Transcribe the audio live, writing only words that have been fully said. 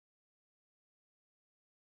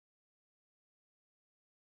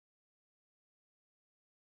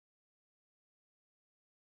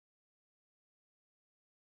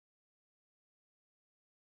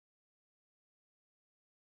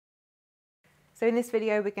So in this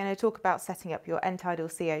video, we're going to talk about setting up your End Tidal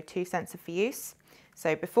CO2 sensor for use.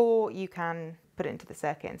 So before you can put it into the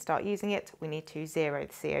circuit and start using it, we need to zero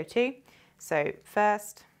the CO2. So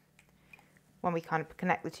first, when we kind of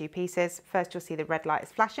connect the two pieces, first you'll see the red light is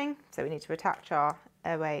flashing. So we need to attach our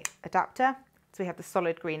airway adapter. So we have the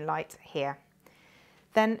solid green light here.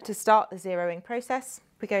 Then to start the zeroing process,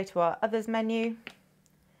 we go to our Others menu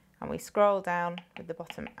and we scroll down with the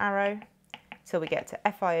bottom arrow till we get to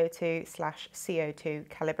FiO2/CO2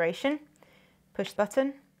 calibration. Push the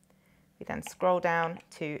button. We then scroll down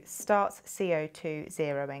to Start CO2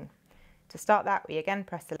 Zeroing. To start that, we again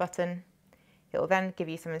press the button. It will then give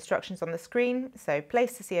you some instructions on the screen. So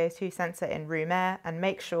place the CO2 sensor in room air and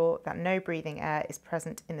make sure that no breathing air is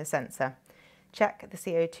present in the sensor. Check the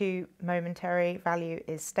CO2 momentary value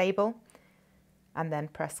is stable and then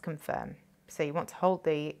press confirm. So you want to hold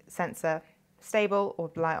the sensor stable or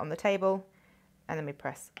the light on the table, and then we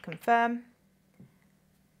press confirm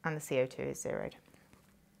and the CO2 is zeroed.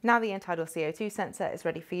 Now the End Tidal CO2 sensor is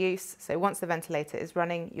ready for use. So once the ventilator is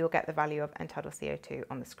running, you'll get the value of End Tidal CO2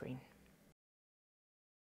 on the screen.